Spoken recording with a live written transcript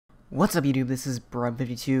What's up, YouTube? This is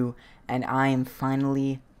Brub52, and I am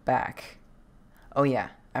finally back. Oh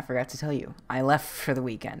yeah, I forgot to tell you. I left for the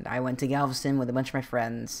weekend. I went to Galveston with a bunch of my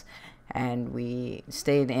friends, and we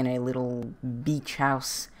stayed in a little beach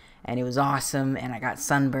house, and it was awesome, and I got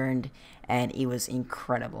sunburned, and it was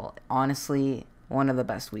incredible. Honestly, one of the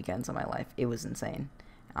best weekends of my life. It was insane.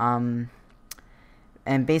 And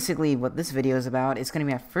basically what this video is about, it's going to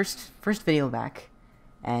be my first video back.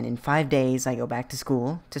 And in 5 days, I go back to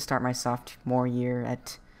school to start my sophomore year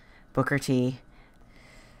at Booker T.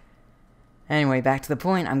 Anyway, back to the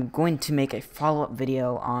point, I'm going to make a follow-up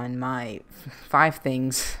video on my 5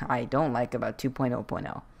 things I don't like about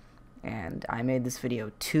 2.0.0. And I made this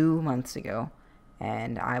video 2 months ago,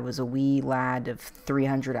 and I was a wee lad of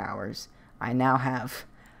 300 hours. I now have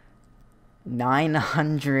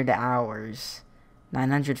 900 hours,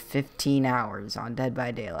 915 hours on Dead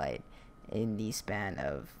by Daylight in the span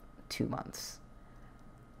of 2 months.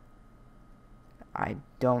 I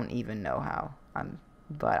don't even know how.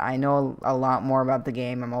 But I know a lot more about the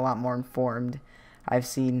game. I'm a lot more informed. I've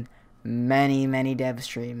seen many dev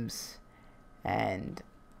streams, and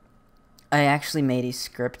I actually made a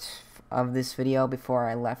script of this video before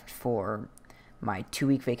I left for my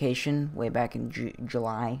 2-week vacation way back in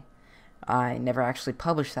July. I never actually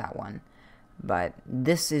published that one. But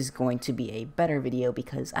this is going to be a better video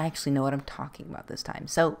because I actually know what I'm talking about this time.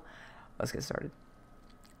 So, let's get started.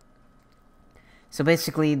 So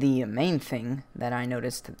basically, the main thing that I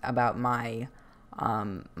noticed about my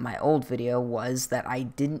my old video was that I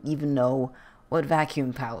didn't even know what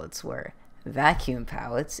vacuum pallets were. Vacuum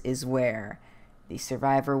pallets is where the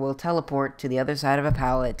survivor will teleport to the other side of a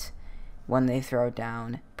pallet when they throw it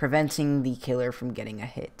down, preventing the killer from getting a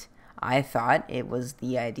hit. I thought it was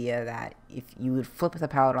the idea that if you would flip the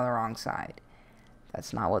pallet on the wrong side.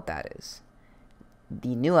 That's not what that is.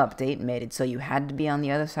 The new update made it so you had to be on the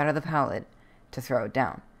other side of the pallet to throw it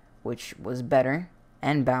down, which was better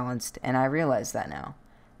and balanced, and I realized that now.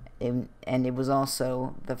 And it was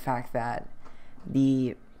also the fact that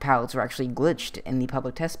the pallets were actually glitched in the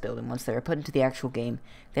public test build, and once they were put into the actual game,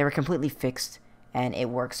 they were completely fixed, and it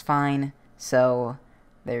works fine, so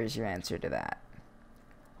there's your answer to that.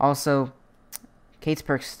 Also, Kate's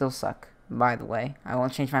perks still suck, by the way. I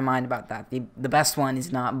won't change my mind about that. The best one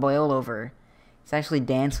is not Boil Over. It's actually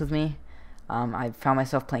Dance With Me. I found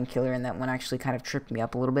myself playing Killer, and that one actually kind of tripped me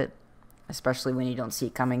up a little bit, especially when you don't see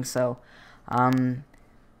it coming. So, her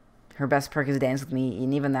best perk is Dance With Me,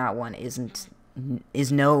 and even that one is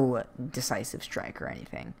no Decisive Strike or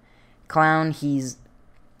anything. Clown, he's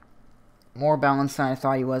more balanced than I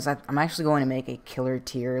thought he was. I'm actually going to make a killer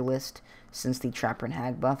tier list since the Trapper and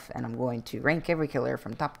Hag buff, and I'm going to rank every killer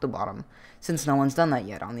from top to bottom, since no one's done that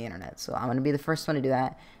yet on the internet. So I'm going to be the first one to do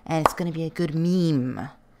that, and it's going to be a good meme,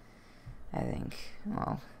 I think.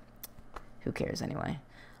 Well, who cares anyway.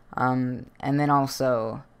 And then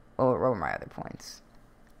also, what were my other points?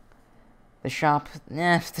 The shop,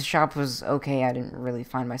 the shop was okay. I didn't really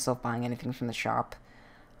find myself buying anything from the shop.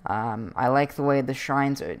 I like the way the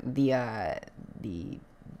shrines are,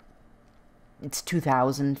 it's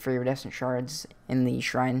 2,000 for iridescent shards in the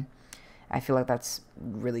shrine. I feel like that's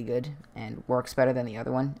really good and works better than the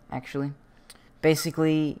other one, actually.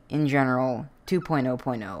 Basically, in general,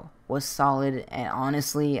 2.0.0 was solid, and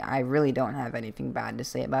honestly, I really don't have anything bad to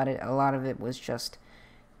say about it. A lot of it was just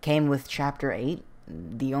came with Chapter 8.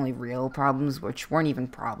 The only real problems, which weren't even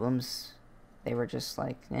problems, they were just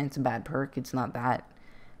like, it's a bad perk, it's not that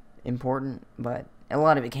important, but a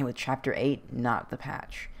lot of it came with Chapter 8, not the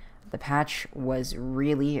patch. The patch was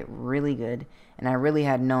really good, and I really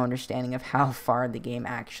had no understanding of how far the game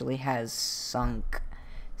actually has sunk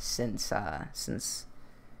since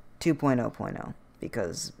 2.0.0,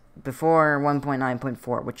 because before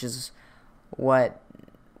 1.9.4,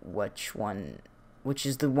 which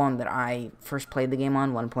is the one that I first played the game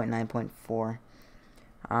on, 1.9.4.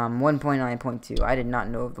 1.9.2, I did not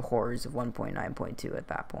know of the horrors of 1.9.2 at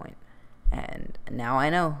that point, and now I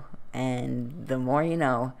know, and the more you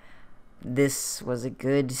know. This was a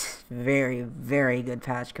good, very good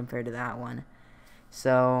patch compared to that one.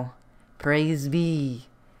 So, praise be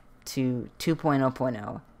to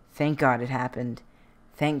 2.0.0. Thank God it happened.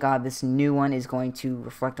 Thank God this new one is going to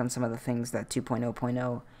reflect on some of the things that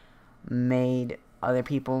 2.0.0 made other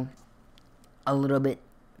people a little bit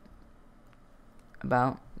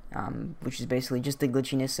about, which is basically just the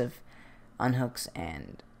glitchiness of unhooks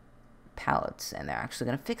and pallets, and they're actually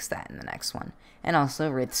going to fix that in the next one. And also,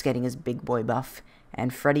 Ritz's getting his big boy buff,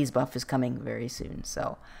 and Freddy's buff is coming very soon,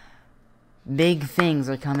 so big things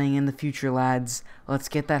are coming in the future, lads. Let's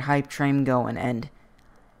get that hype train going, and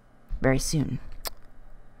very soon.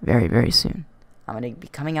 Very soon. I'm going to be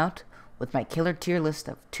coming out with my killer tier list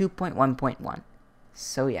of 2.1.1.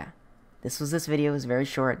 So yeah, this video. It was very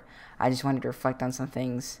short. I just wanted to reflect on some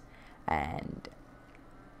things, and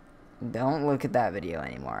don't look at that video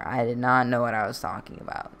anymore. I did not know what I was talking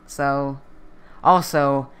about. So,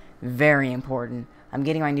 also, very important, I'm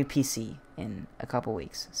getting my new PC in a couple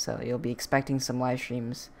weeks, so you'll be expecting some live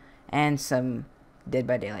streams and some Dead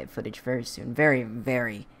by Daylight footage very soon. Very,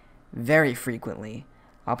 very, very frequently.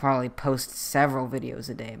 I'll probably post several videos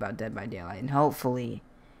a day about Dead by Daylight, and hopefully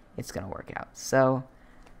it's gonna work out. So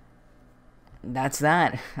that's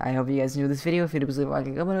that. I hope you guys enjoyed this video. If you did, please leave a like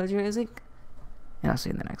and comment on your music, and I'll see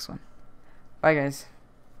you in the next one. Bye, guys.